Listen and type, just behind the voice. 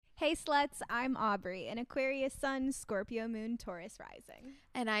Hey sluts, I'm Aubrey, an Aquarius sun, Scorpio moon, Taurus rising.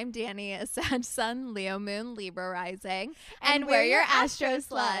 And I'm Danny, a Sag sun, Leo moon, Libra rising. And we're your Astro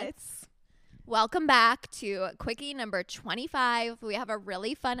sluts. Welcome back to Quickie number 25. We have a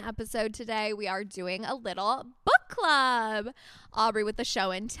really fun episode today. We are doing a little book club. Aubrey with the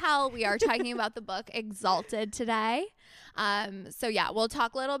show and tell. We are talking about the book Exalted today. So yeah, we'll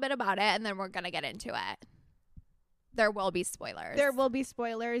talk a little bit about it and then we're going to get into it. There will be spoilers. There will be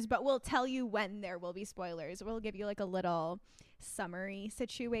spoilers, but we'll tell you when there will be spoilers. We'll give you like a little summary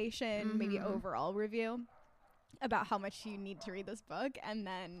situation, maybe overall review about how much you need to read this book, and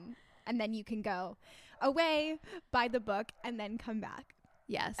then you can go away, buy the book, and then come back.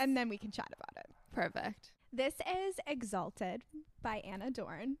 Yes. And then we can chat about it. Perfect. This is Exalted by Anna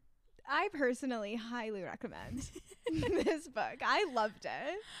Dorn. I personally highly recommend this book. I loved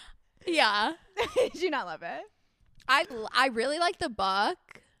it. Yeah. Did you not love it? I really like the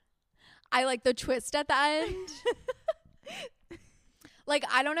book. I like the twist at the end. Like,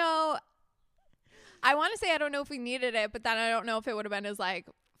 I don't know. I want to say I don't know if we needed it, but then I don't know if it would have been as like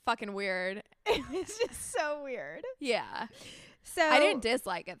fucking weird. It was just so weird. Yeah. So I didn't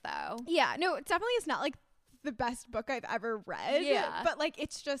dislike it though. Yeah, no, it definitely is not like the best book I've ever read. Yeah. But like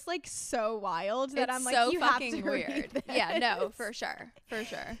it's just like so wild that It's I'm like, so you fucking have to weird. read this. Yeah, no, for sure. For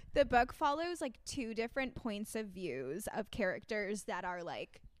sure. The book follows like two different points of views of characters that are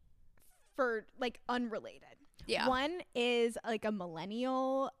like unrelated. Yeah. One is like a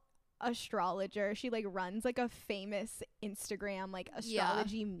millennial astrologer. She like runs like a famous Instagram like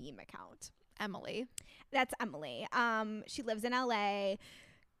astrology meme account. Emily. That's Emily. She lives in LA.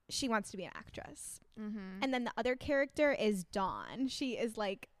 She wants to be an actress. And then the other character is Dawn. She is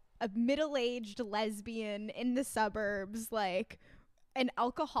like a middle-aged lesbian in the suburbs, like an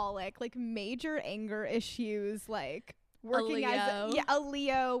alcoholic, like major anger issues, like working a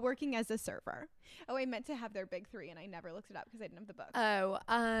Leo, working as a server. Oh, I meant to have their big three and I never looked it up because I didn't have the book. Oh,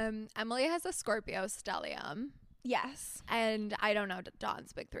 Emily has a Scorpio stellium. Yes. And I don't know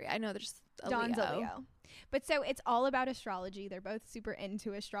Dawn's big three. I know there's Dawn's a Leo. But so it's all about astrology. They're both super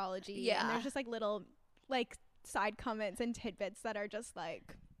into astrology. Yeah. And there's just like little like side comments and tidbits that are just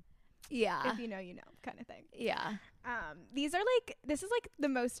like, yeah, if you know, you know, kind of thing. Yeah. This is like the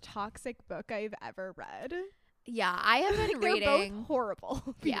most toxic book I've ever read. Yeah, I have been reading. They're both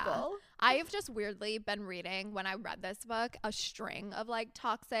horrible people. Yeah. I have just weirdly been reading, when I read this book, a string of like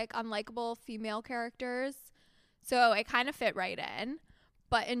toxic, unlikable female characters. So it kind of fit right in.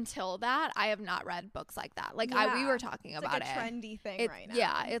 But until that, I have not read books like that. Like we were talking it's about like a trendy thing right now.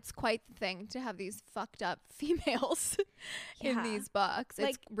 Yeah, it's quite the thing to have these fucked up females in these books. It's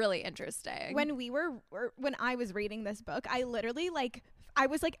like, really interesting. When I was reading this book, I literally I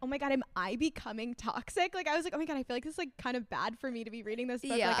was like, oh my God, am I becoming toxic? Like I was like, oh my God, I feel like this is like kind of bad for me to be reading this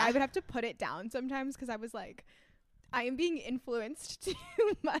book. Yeah. Like I would have to put it down sometimes because I was like, I am being influenced too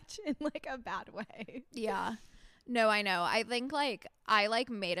much in like a bad way. Yeah. No, I know. I think like I like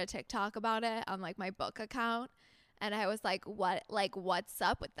made a TikTok about it on like my book account, and I was like, what's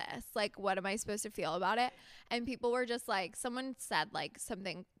up with this? Like, what am I supposed to feel about it? And people were just like, someone said like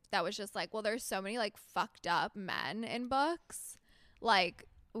something that was just like, well, there's so many like fucked up men in books. Like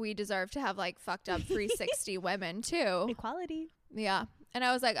we deserve to have like fucked up 360 women too. Equality. Yeah. And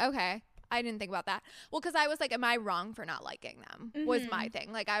I was like, okay. I didn't think about that. Well, because I was like, am I wrong for not liking them? Was my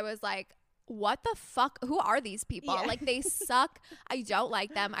thing. Like I was like, what the fuck? Who are these people? Yeah. Like they suck. I don't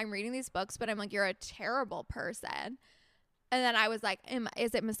like them. I'm reading these books, but I'm like, you're a terrible person. And then I was like,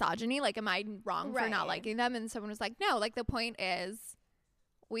 is it misogyny? Like, am I wrong for not liking them? And someone was like, no, like the point is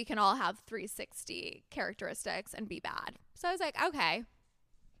we can all have 360 characteristics and be bad. So I was like, okay.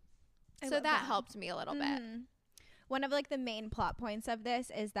 So that helped me a little bit. One of like the main plot points of this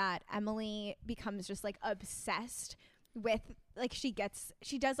is that Emily becomes just like obsessed with like she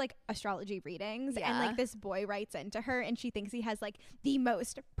does like astrology readings and like this boy writes into her and she thinks he has like the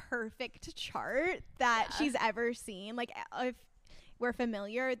most perfect chart that she's ever seen. Like if we're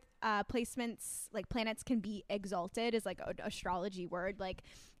familiar, placements like planets can be exalted is like an astrology word. Like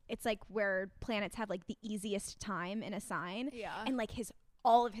it's like where planets have like the easiest time in a sign. Yeah. And like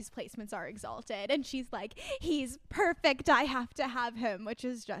all of his placements are exalted and she's like, he's perfect, I have to have him, which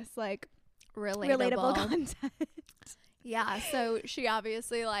is just like relatable content. Yeah, so she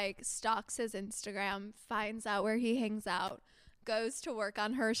obviously like stalks his Instagram, finds out where he hangs out, goes to work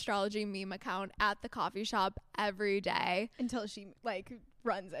on her astrology meme account at the coffee shop every day until she like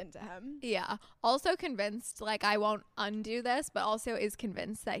runs into him. Yeah. Also convinced, like, I won't undo this, but also is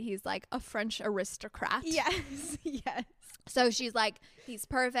convinced that he's like a French aristocrat. Yes. Yes. So she's like, he's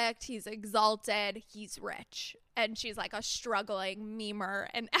perfect, he's exalted, he's rich. And she's like a struggling memer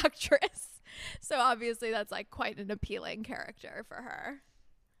and actress. So obviously that's like quite an appealing character for her.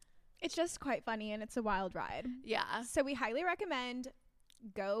 It's just quite funny, and it's a wild ride. Yeah. So we highly recommend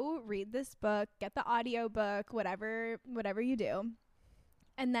go read this book, get the audiobook, whatever you do,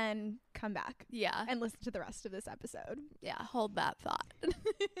 and then come back. Yeah. And listen to the rest of this episode. Yeah. Hold that thought.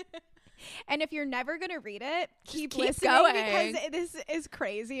 And if you're never going to read it, keep keep listening going. because this is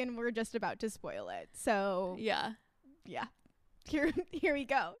crazy and we're just about to spoil it. So yeah. Here we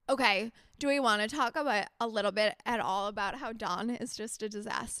go. Okay. Do we want to talk about a little bit at all about how Dawn is just a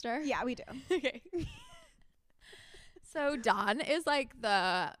disaster? Yeah, we do. Okay. So Dawn is like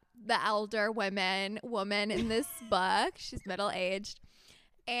the elder woman in this book. She's middle-aged.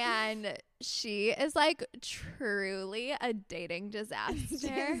 And she is like truly a dating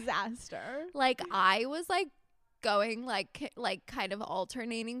disaster. Like I was like going like kind of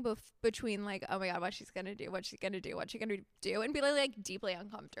alternating between like, oh my God, what she's gonna do, and be like deeply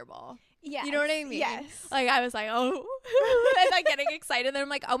uncomfortable. Yeah, you know what I mean? Yes. Like I was like, oh, and like getting excited. And then I'm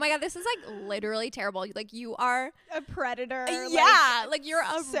like, oh my God, this is like literally terrible. Like you are a predator. Yeah, like you're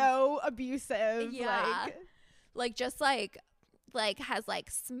so abusive. Yeah, like just like has like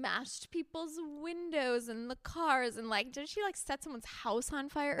smashed people's windows and the cars, and like did she like set someone's house on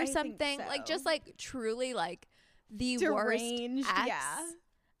fire or something? So. Like just like truly like the deranged worst ex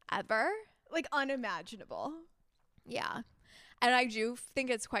ever. Like unimaginable. Yeah. And I do think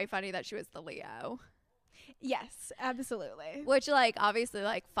it's quite funny that she was the Leo. Yes, absolutely. Which like obviously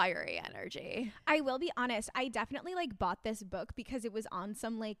like fiery energy. I will be honest, I definitely like bought this book because it was on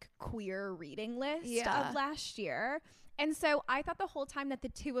some like queer reading list of last year. And so I thought the whole time that the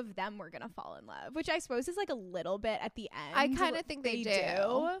two of them were going to fall in love, which I suppose is like a little bit at the end. I kind of think they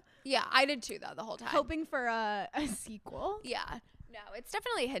do. Yeah, I did too though the whole time. Hoping for a sequel. Yeah. No, it's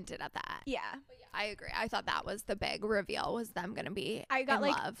definitely hinted at that. Yeah. But yeah, I agree. I thought that was the big reveal, was them going to be I got in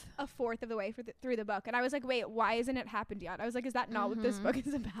like love. a fourth of the way through the book. And I was like, wait, why hasn't it happened yet? I was like, is that not what this book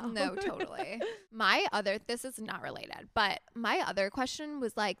is about? No, totally. This is not related, but my other question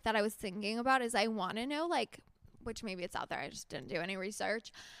was like that I was thinking about is I want to know like, which maybe it's out there, I just didn't do any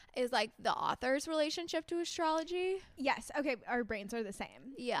research, is like the author's relationship to astrology. Yes. Okay. Our brains are the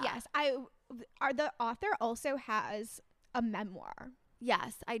same. Yeah. Yes. The author also has a memoir.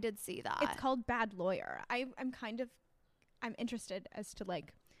 Yes, I did see that. It's called Bad Lawyer. I'm interested as to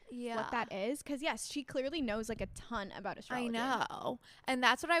like what that is, because yes, she clearly knows like a ton about astrology. I know, and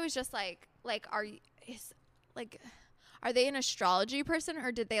that's what I was just like are they an astrology person,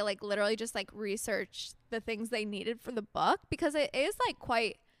 or did they like literally just like research the things they needed for the book? Because it is like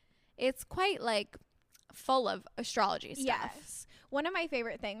quite like full of astrology stuff. Yes. One of my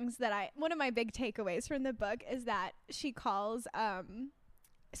favorite things one of my big takeaways from the book is that she calls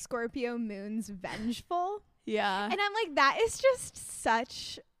Scorpio moons vengeful. Yeah. And I'm like, that is just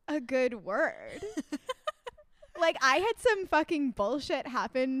such a good word. Like, I had some fucking bullshit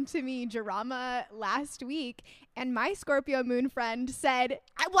happen to me, drama, last week, and my Scorpio moon friend said,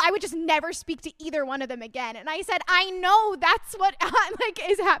 I would just never speak to either one of them again. And I said, I know, that's what like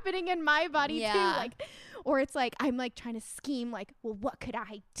is happening in my body too. Like, or it's like I'm like trying to scheme, like, well, what could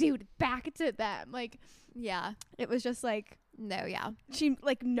I do back to them? Like, yeah, it was just like, no, yeah, she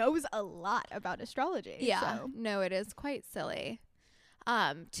like knows a lot about astrology. Yeah, so. No, it is quite silly.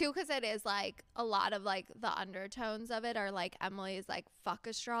 Too, because it is like a lot of like the undertones of it are like Emily's like fuck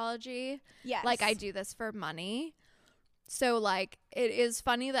astrology. Yes, like I do this for money. So like it is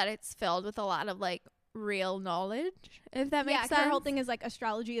funny that it's filled with a lot of like real knowledge, if that makes sense. Her whole thing is like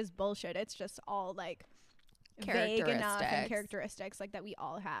astrology is bullshit. It's just all like vague enough and characteristics like that we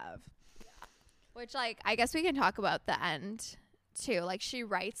all have. Yeah. Which like I guess we can talk about the end too. Like she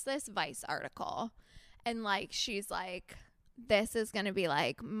writes this Vice article, and like she's like, this is going to be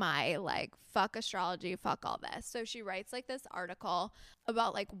like my like fuck astrology, fuck all this. So she writes like this article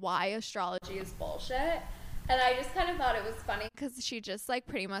about like why astrology is bullshit. And I just kind of thought it was funny because she just like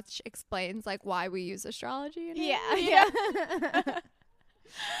pretty much explains like why we use astrology. Yeah.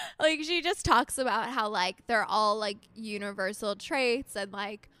 Like she just talks about how like they're all like universal traits, and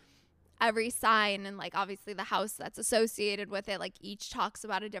like every sign and like obviously the house that's associated with it, like each talks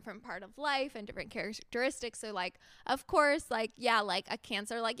about a different part of life and different characteristics. So like, of course, like, yeah, like a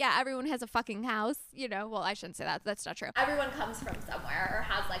Cancer, like, yeah, everyone has a fucking house, you know. Well, I shouldn't say that. That's not true. Everyone comes from somewhere or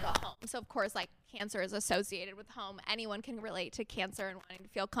has like a home. So of course, like Cancer is associated with home. Anyone can relate to Cancer and wanting to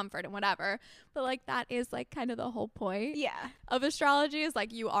feel comfort and whatever. But like that is like kind of the whole point of astrology, is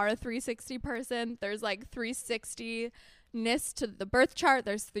like you are a 360 person. There's like 360-ness to the birth chart,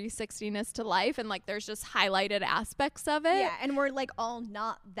 there's 360-ness to life, and like there's just highlighted aspects of it. Yeah, and we're like all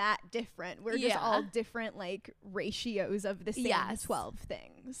not that different. We're just all different like ratios of the same 12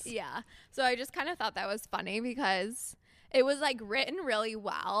 things. Yeah. So I just kind of thought that was funny because it was like written really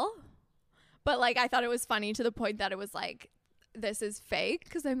well, but like I thought it was funny to the point that it was like, this is fake,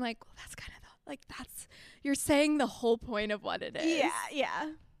 because I'm like, well, that's kind of like, that's, you're saying the whole point of what it is.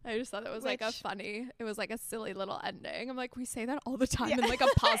 Yeah. I just thought it was like it was like a silly little ending. I'm like, we say that all the time in like a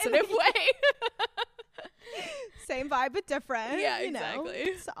positive way. Same vibe, but different. Yeah, exactly.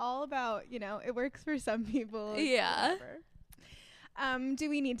 It's all about, it works for some people. Yeah. Do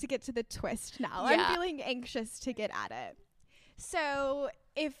we need to get to the twist now? Yeah. I'm feeling anxious to get at it. So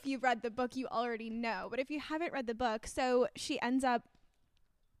if you've read the book, you already know. But if you haven't read the book, so she ends up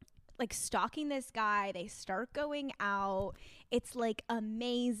like stalking this guy. They start going out. It's like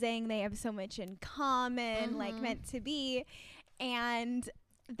amazing. They have so much in common, like meant to be. And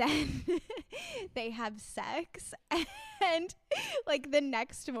then they have sex. And like the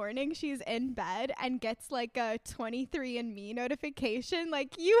next morning she's in bed and gets like a 23andMe notification,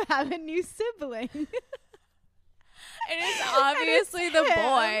 like, you have a new sibling. It is obviously the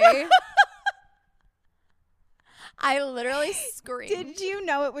boy. I literally screamed. Did you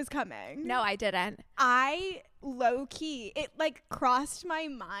know it was coming? No, I didn't. I low-key, it like crossed my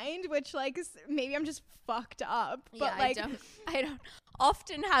mind, which like maybe I'm just fucked up. But like I don't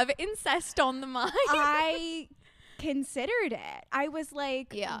often have incest on the mind. I considered it. I was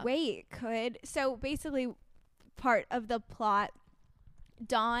like, wait, so basically part of the plot,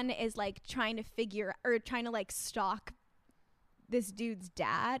 Dawn is like trying to like stalk this dude's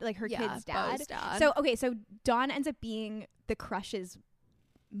dad, like her kid's dad. So Dawn ends up being the crush's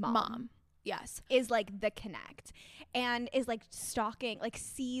mom. Yes. Is like the connect, and is like stalking, like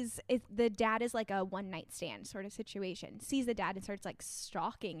the dad is like a one night stand sort of situation, sees the dad and starts like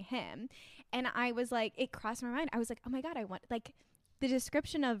stalking him. And I was like, it crossed my mind. I was like, oh my God, I want, like, the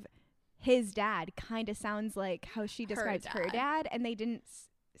description of his dad kind of sounds like how she describes her dad, and they didn't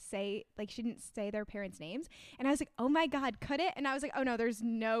say, like, she didn't say their parents' names. And I was like, oh my God, could it? And I was like, oh no, there's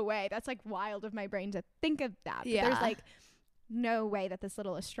no way. That's like wild of my brain to think of that. But there's like no way that this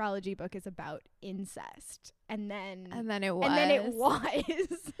little astrology book is about incest. And then it was.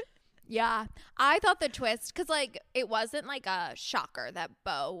 Yeah. I thought the twist, because like it wasn't like a shocker that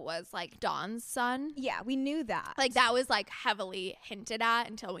Beau was like Dawn's son. Yeah, we knew that. Like that was like heavily hinted at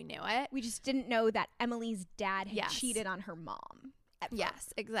until we knew it. We just didn't know that Emily's dad had cheated on her mom.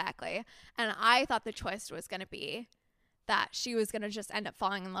 Yes, exactly. And I thought the twist was going to be that she was going to just end up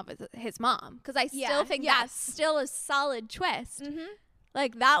falling in love with his mom. Because I still think that's still a solid twist.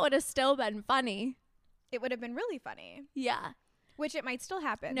 Like that would have still been funny. It would have been really funny. Yeah. Which it might still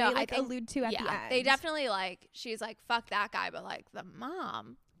happen. No, they like allude to at the end. They definitely like, she's like, fuck that guy, but like the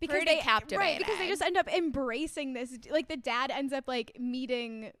mom. Because pretty captivating. Right, because they just end up embracing this. Like the dad ends up like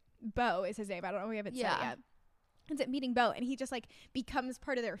meeting Beau is his name. I don't know, we haven't said it yet. Ends up meeting Beau, and he just like becomes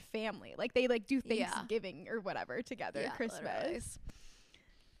part of their family. Like they like do Thanksgiving or whatever together, Christmas. Literally.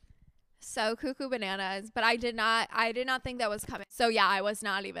 So cuckoo bananas, but I did not think that was coming. So yeah, I was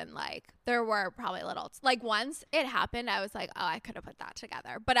not even like, there were probably little, like once it happened, I was like, oh, I could have put that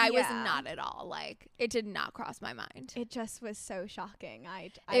together, but I was not at all. Like it did not cross my mind. It just was so shocking.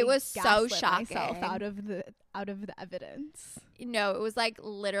 It was so shocking. Myself out of the evidence. No, it was like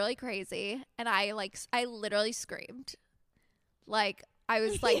literally crazy, and I literally screamed. Like I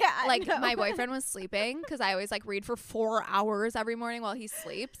was like, my boyfriend was sleeping because I always like read for 4 hours every morning while he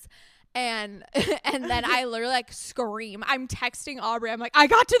sleeps. And then I literally like scream. I'm texting Aubrey. I'm like, I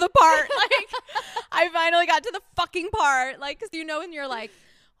got to the part. Like, I finally got to the fucking part. Like, cause you know, when you're like,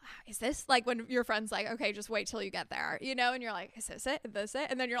 wow, is this like when your friend's like, okay, just wait till you get there, you know? And you're like, is this it? Is this it?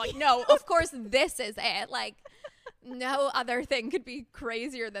 And then you're like, no, of course this is it. Like no other thing could be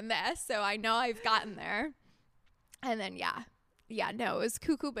crazier than this. So I know I've gotten there. And then, no, it was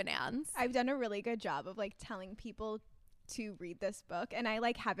cuckoo bananas. I've done a really good job of like telling people to read this book, and I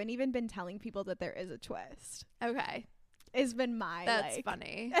like haven't even been telling people that there is a twist. Okay. It's been my That's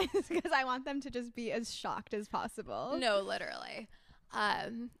funny. Because I want them to just be as shocked as possible. No, literally.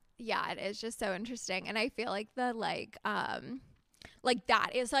 Yeah, it is just so interesting. And I feel like the like like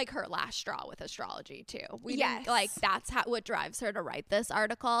that is like her last straw with astrology too. We Yes. didn't, like that's what drives her to write this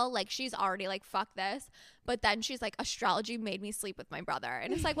article. Like she's already like fuck this, but then she's like astrology made me sleep with my brother,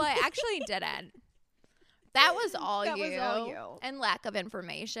 and it's like, well, I actually didn't. That was all you and lack of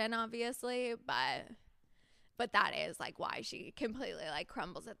information, obviously, but that is like why she completely like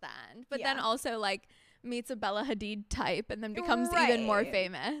crumbles at the end. But then also like meets a Bella Hadid type and then becomes even more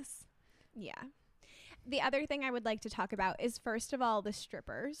famous. Yeah. The other thing I would like to talk about is, first of all, the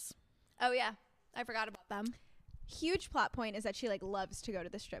strippers. Oh, yeah. I forgot about them. Huge plot point is that she, like, loves to go to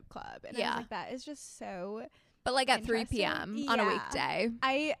the strip club. And I was like, that is just so But, like, at 3 p.m. on a weekday.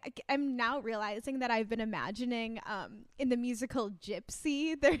 I am now realizing that I've been imagining in the musical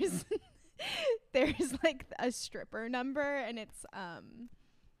Gypsy, there's, like, a stripper number, and it's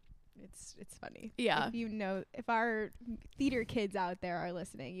funny. Yeah. If our theater kids out there are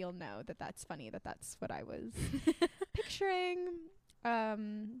listening, you'll know that that's funny, that's what I was picturing.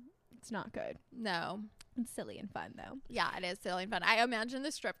 It's not good. No. It's silly and fun, though. Yeah, it is silly and fun. I imagine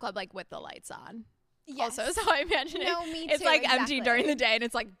the strip club, like, with the lights on. Yes. Also, so I imagine me too. It's, like, empty during the day, and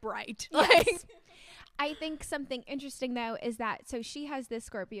it's, like, bright. Yes. Like, I think something interesting, though, is that, so she has this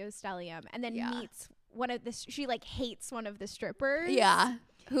Scorpio stellium, and then meets she, like, hates one of the strippers. Yeah.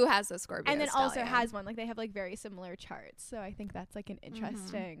 Who has a Scorpio and then stellium. Also has one, like they have like very similar charts, so I think that's like an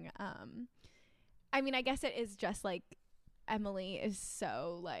interesting I mean, I guess it is just like Emily is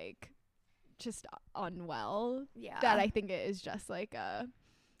so like just unwell that I think it is just like a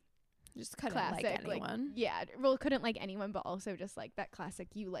just couldn't classic, like anyone. Couldn't like anyone, but also just like that classic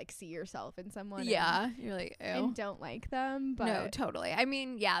you like see yourself in someone you're like, ew, and don't like them. But no, totally. I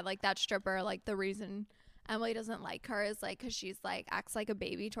mean, like that stripper, like the reason Emily doesn't like her is like because she's like acts like a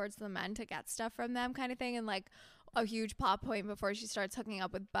baby towards the men to get stuff from them kind of thing. And like a huge plot point before she starts hooking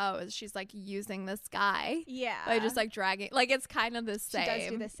up with Beau is she's like using this guy by just like dragging, like it's kind of the same. She does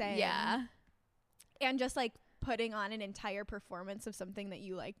do the same, and just like putting on an entire performance of something that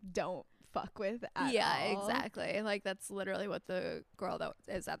you like don't fuck with at all. Exactly. Like that's literally what the girl that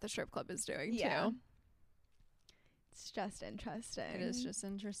is at the strip club is doing too. It's just interesting. It is just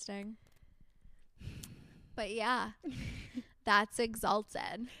interesting. But yeah, that's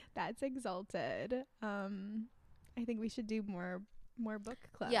Exalted. That's Exalted. I think we should do more book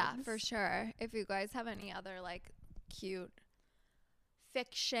clubs. Yeah, for sure. If you guys have any other like cute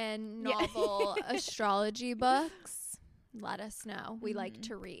fiction, novel, astrology books, let us know. We like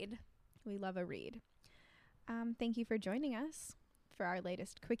to read. We love a read. Thank you for joining us for our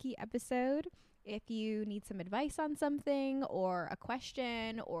latest Quickie episode. If you need some advice on something or a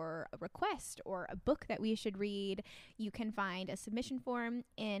question or a request or a book that we should read, you can find a submission form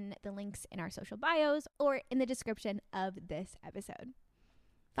in the links in our social bios or in the description of this episode.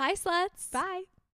 Bye, sluts. Bye.